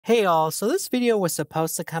Hey all, so this video was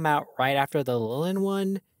supposed to come out right after the Lilin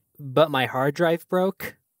one, but my hard drive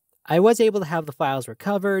broke. I was able to have the files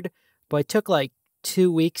recovered, but it took like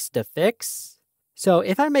 2 weeks to fix. So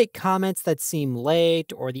if I make comments that seem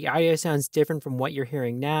late or the audio sounds different from what you're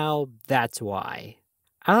hearing now, that's why.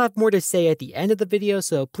 I'll have more to say at the end of the video,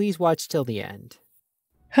 so please watch till the end.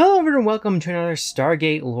 Hello everyone and welcome to another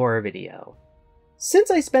Stargate lore video. Since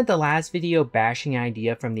I spent the last video bashing an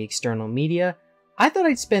idea from the external media, I thought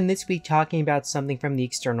I'd spend this week talking about something from the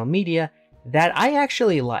external media that I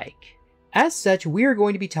actually like. As such, we are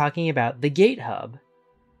going to be talking about the Gate Hub.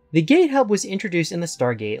 The Gate Hub was introduced in the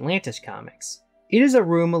Stargate Atlantis Comics. It is a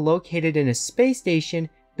room located in a space station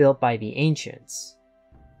built by the Ancients.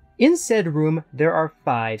 In said room, there are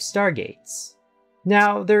 5 Stargates.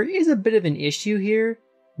 Now, there is a bit of an issue here.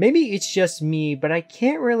 Maybe it's just me, but I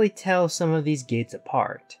can't really tell some of these gates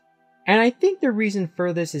apart. And I think the reason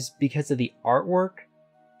for this is because of the artwork.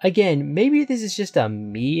 Again, maybe this is just a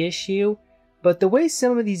me issue, but the way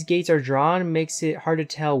some of these gates are drawn makes it hard to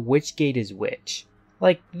tell which gate is which.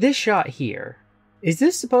 Like this shot here. Is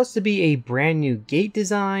this supposed to be a brand new gate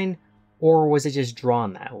design, or was it just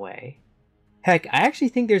drawn that way? Heck, I actually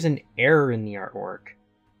think there's an error in the artwork.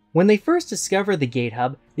 When they first discover the Gate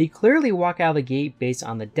Hub, they clearly walk out of the gate based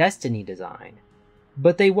on the Destiny design.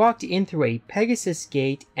 But they walked in through a Pegasus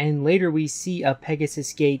gate, and later we see a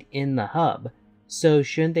Pegasus gate in the hub, so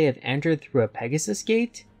shouldn't they have entered through a Pegasus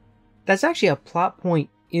gate? That's actually a plot point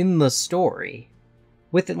in the story.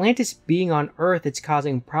 With Atlantis being on Earth, it's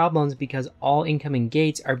causing problems because all incoming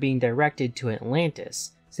gates are being directed to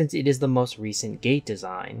Atlantis, since it is the most recent gate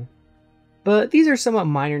design. But these are somewhat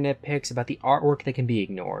minor nitpicks about the artwork that can be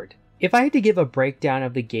ignored. If I had to give a breakdown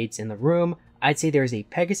of the gates in the room, I'd say there's a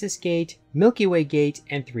Pegasus Gate, Milky Way Gate,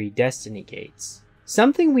 and 3 Destiny Gates.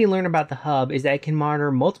 Something we learn about the hub is that it can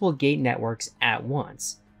monitor multiple gate networks at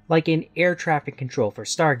once, like in air traffic control for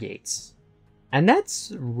Stargates. And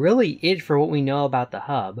that's really it for what we know about the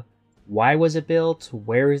hub. Why was it built?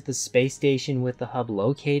 Where is the space station with the hub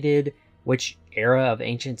located? Which era of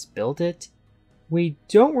Ancients built it? We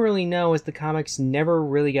don't really know, as the comics never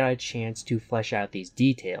really got a chance to flesh out these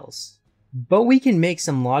details. But we can make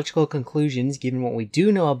some logical conclusions given what we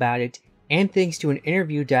do know about it, and thanks to an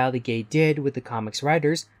interview Dial the Gate did with the comics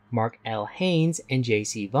writers Mark L. Haynes and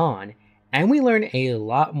J.C. Vaughn, and we learn a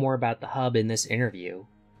lot more about the hub in this interview.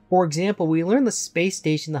 For example, we learn the space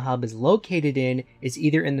station the hub is located in is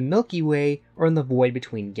either in the Milky Way or in the void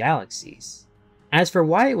between galaxies. As for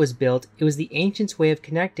why it was built, it was the Ancients' way of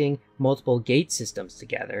connecting multiple gate systems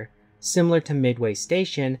together, similar to Midway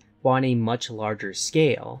Station, but on a much larger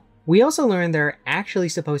scale. We also learned there are actually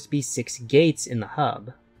supposed to be 6 gates in the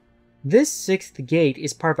hub. This 6th gate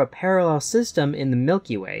is part of a parallel system in the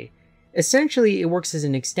Milky Way. Essentially, it works as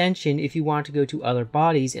an extension if you want to go to other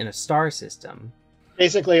bodies in a star system.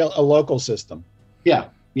 Basically a local system. Yeah.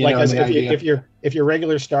 Like as if your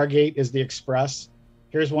regular Stargate is the Express,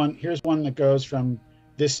 here's one that goes from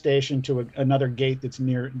this station to another gate that's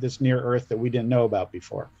near Earth that we didn't know about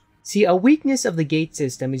before. See, a weakness of the gate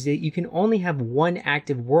system is that you can only have one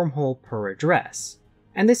active wormhole per address.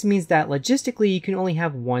 And this means that logistically you can only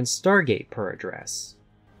have one Stargate per address.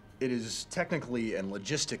 It is technically and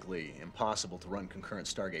logistically impossible to run concurrent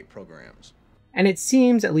Stargate programs. And it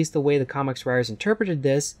seems, at least the way the comics writers interpreted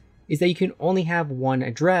this, is that you can only have one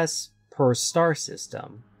address per star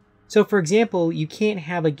system. So for example, you can't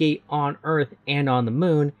have a gate on Earth and on the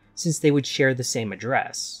Moon, since they would share the same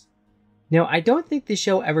address. Now, I don't think the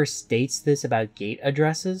show ever states this about gate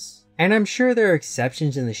addresses, and I'm sure there are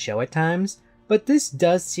exceptions in the show at times, but this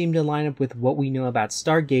does seem to line up with what we know about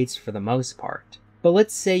Stargates for the most part. But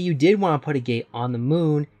let's say you did want to put a gate on the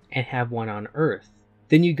Moon and have one on Earth.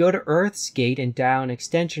 Then you go to Earth's gate and dial an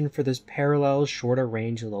extension for this parallel, shorter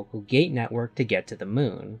range local gate network to get to the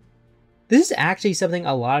Moon. This is actually something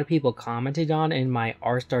a lot of people commented on in my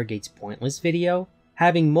Are Stargates Pointless video,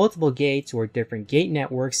 having multiple gates or different gate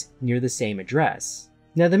networks near the same address.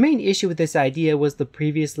 Now the main issue with this idea was the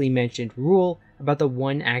previously mentioned rule about the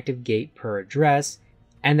one active gate per address,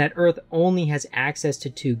 and that Earth only has access to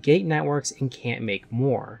 2 gate networks and can't make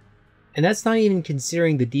more. And that's not even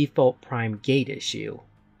considering the default prime gate issue.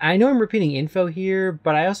 I know I'm repeating info here,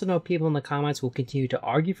 but I also know people in the comments will continue to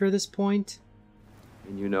argue for this point.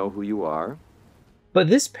 And you know who you are? But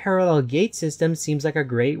this parallel gate system seems like a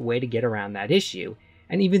great way to get around that issue,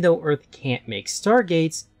 and even though Earth can't make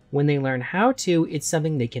Stargates, when they learn how to, it's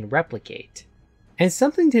something they can replicate. And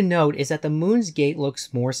something to note is that the Moon's gate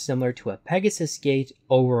looks more similar to a Pegasus gate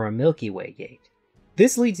over a Milky Way gate.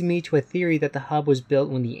 This leads me to a theory that the hub was built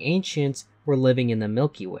when the Ancients were living in the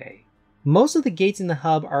Milky Way. Most of the gates in the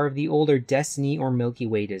hub are of the older Destiny or Milky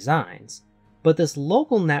Way designs, but this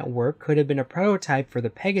local network could have been a prototype for the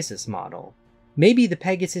Pegasus model. Maybe the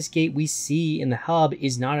Pegasus gate we see in the hub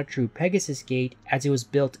is not a true Pegasus gate as it was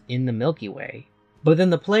built in the Milky Way. But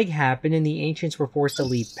then the plague happened and the ancients were forced to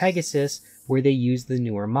leave Pegasus, where they used the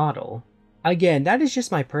newer model. Again, that is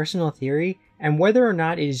just my personal theory, and whether or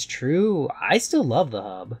not it is true, I still love the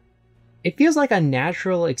hub. It feels like a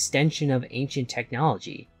natural extension of ancient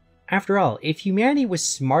technology. After all, if humanity was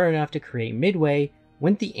smart enough to create Midway,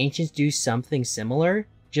 wouldn't the ancients do something similar?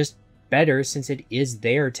 Just better since it is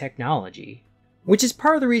their technology. Which is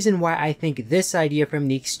part of the reason why I think this idea from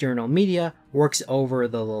the external media works over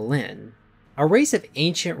the Lilin. A race of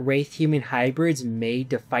ancient wraith-human hybrids made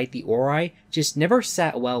to fight the Ori just never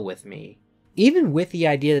sat well with me, even with the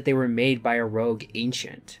idea that they were made by a rogue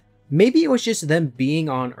ancient. Maybe it was just them being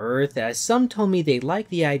on Earth, as some told me they liked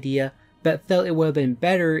the idea, but felt it would have been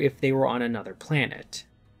better if they were on another planet.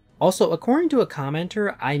 Also, according to a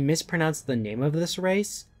commenter, I mispronounced the name of this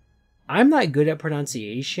race. I'm not good at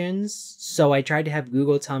pronunciations, so I tried to have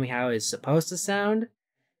Google tell me how it's supposed to sound,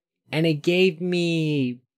 and it gave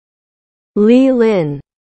me Lilin.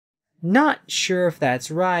 Not sure if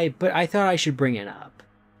that's right, but I thought I should bring it up.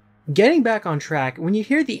 Getting back on track, when you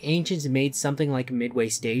hear the ancients made something like Midway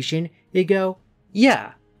Station, you go,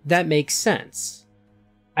 yeah, that makes sense.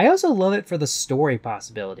 I also love it for the story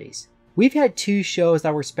possibilities. We've had 2 shows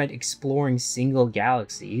that were spent exploring single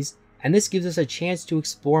galaxies, and this gives us a chance to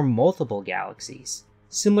explore multiple galaxies,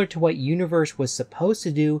 similar to what Universe was supposed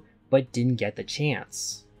to do but didn't get the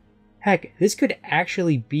chance. Heck, this could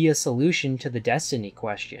actually be a solution to the Destiny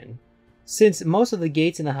question. Since most of the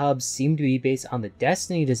gates in the hub seem to be based on the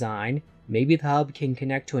Destiny design, maybe the hub can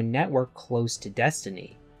connect to a network close to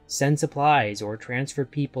Destiny, send supplies, or transfer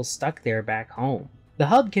people stuck there back home. The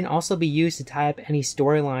hub can also be used to tie up any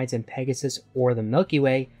storylines in Pegasus or the Milky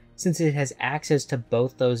Way, since it has access to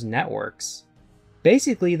both those networks.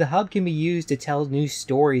 Basically, the hub can be used to tell new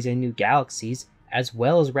stories in new galaxies, as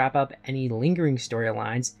well as wrap up any lingering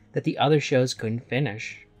storylines that the other shows couldn't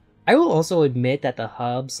finish. I will also admit that the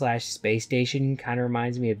hub/space station kinda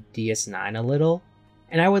reminds me of DS9 a little,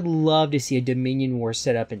 and I would love to see a Dominion War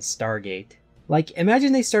set up in Stargate. Like,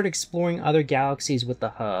 imagine they start exploring other galaxies with the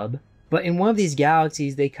hub, but in one of these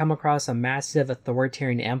galaxies they come across a massive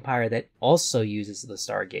authoritarian empire that also uses the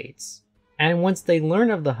Stargates. And once they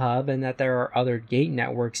learn of the hub and that there are other gate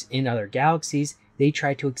networks in other galaxies, they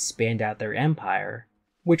try to expand out their empire,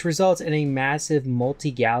 which results in a massive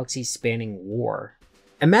multi-galaxy spanning war.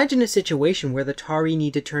 Imagine a situation where the Tari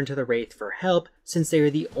need to turn to the Wraith for help, since they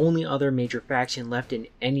are the only other major faction left in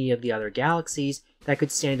any of the other galaxies that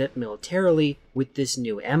could stand up militarily with this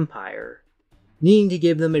new empire, needing to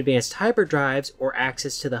give them advanced hyperdrives or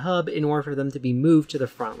access to the hub in order for them to be moved to the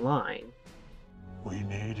front line. We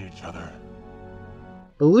need each other.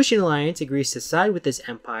 The Lucian Alliance agrees to side with this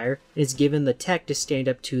empire and is given the tech to stand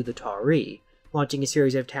up to the Tari, launching a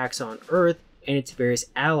series of attacks on Earth and its various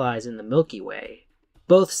allies in the Milky Way,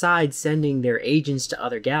 both sides sending their agents to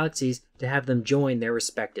other galaxies to have them join their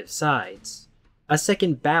respective sides. A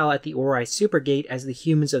second battle at the Ori Supergate as the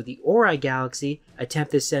humans of the Ori galaxy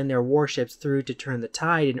attempt to send their warships through to turn the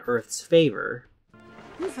tide in Earth's favor.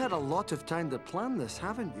 You've had a lot of time to plan this,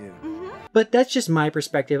 haven't you? But that's just my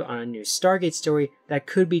perspective on a new Stargate story that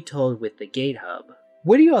could be told with the Gate Hub.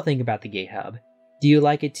 What do you all think about the Gate Hub? Do you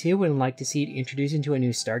like it too and like to see it introduced into a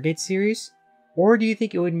new Stargate series? Or do you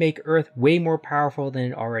think it would make Earth way more powerful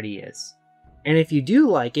than it already is? And if you do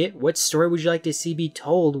like it, what story would you like to see be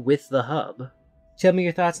told with the hub? Tell me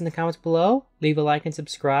your thoughts in the comments below, leave a like and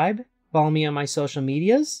subscribe, follow me on my social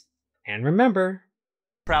medias, and remember...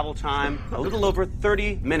 Travel time, a little over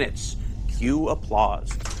 30 minutes. Cue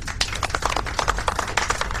applause.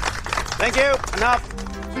 Thank you, enough.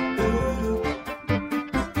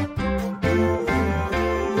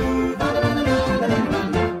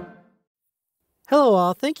 Hello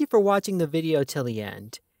all, thank you for watching the video till the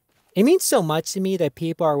end. It means so much to me that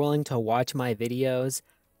people are willing to watch my videos.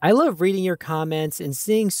 I love reading your comments and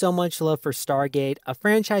seeing so much love for Stargate, a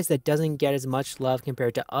franchise that doesn't get as much love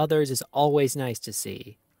compared to others is always nice to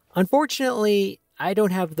see. Unfortunately, I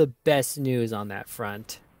don't have the best news on that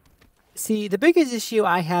front. See, the biggest issue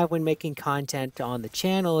I have when making content on the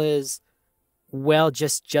channel is, well,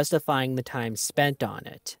 just justifying the time spent on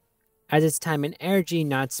it, as it's time and energy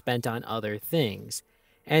not spent on other things.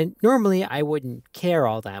 And normally I wouldn't care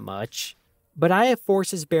all that much, but I have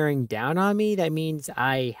forces bearing down on me that means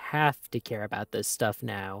I have to care about this stuff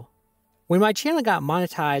now. When my channel got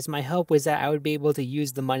monetized, my hope was that I would be able to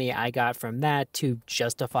use the money I got from that to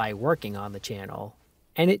justify working on the channel.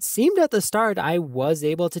 And it seemed at the start I was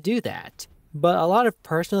able to do that. But a lot of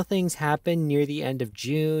personal things happened near the end of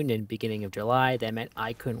June and beginning of July that meant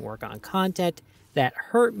I couldn't work on content that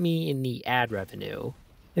hurt me in the ad revenue.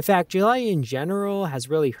 In fact, July in general has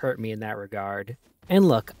really hurt me in that regard. And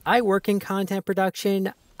look, I work in content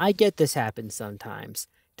production. I get this happens sometimes.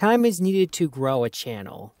 Time is needed to grow a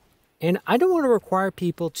channel. And I don't want to require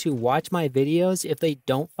people to watch my videos if they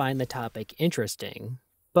don't find the topic interesting.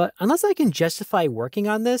 But unless I can justify working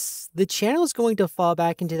on this, the channel is going to fall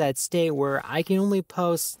back into that state where I can only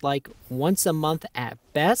post like once a month at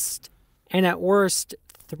best, and at worst,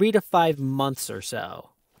 3 to 5 months or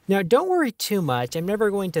so. Now don't worry too much, I'm never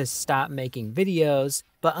going to stop making videos,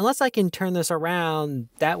 but unless I can turn this around,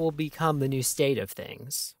 that will become the new state of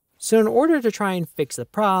things. So in order to try and fix the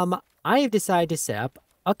problem, I have decided to set up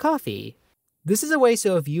a coffee. This is a way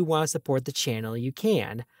so if you want to support the channel, you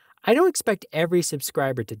can. I don't expect every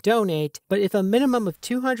subscriber to donate, but if a minimum of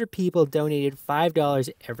 200 people donated $5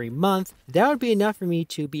 every month, that would be enough for me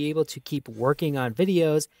to be able to keep working on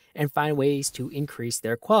videos and find ways to increase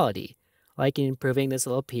their quality, like improving this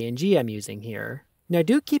little PNG I'm using here. Now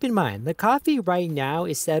do keep in mind, the coffee right now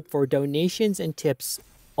is set for donations and tips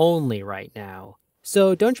only right now.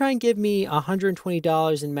 So don't try and give me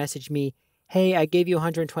 $120 and message me, hey, I gave you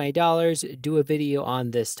 $120, do a video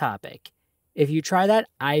on this topic. If you try that,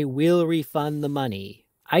 I will refund the money.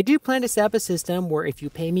 I do plan to set up a system where if you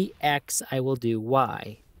pay me X, I will do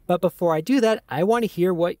Y. But before I do that, I want to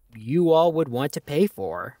hear what you all would want to pay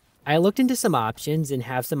for. I looked into some options and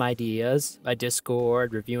have some ideas, a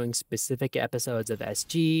Discord, reviewing specific episodes of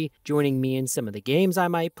SG, joining me in some of the games I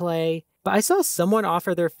might play. But I saw someone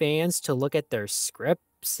offer their fans to look at their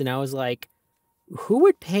scripts, and I was like, who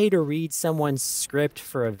would pay to read someone's script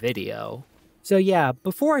for a video? So yeah,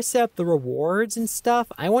 before I set up the rewards and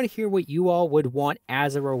stuff, I want to hear what you all would want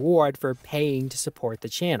as a reward for paying to support the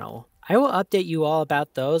channel. I will update you all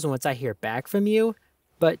about those once I hear back from you,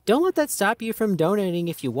 but don't let that stop you from donating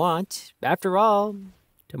if you want. After all,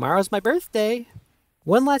 tomorrow's my birthday.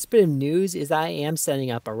 One last bit of news is I am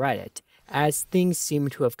setting up a Reddit, as things seem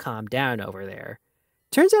to have calmed down over there.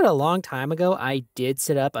 Turns out a long time ago I did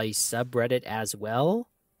set up a subreddit as well,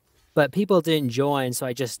 but people didn't join, so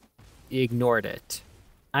I just ignored it.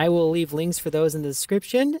 I will leave links for those in the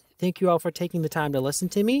description. Thank you all for taking the time to listen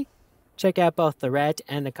to me. Check out both the Reddit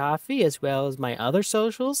and the coffee as well as my other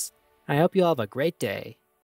socials. I hope you all have a great day.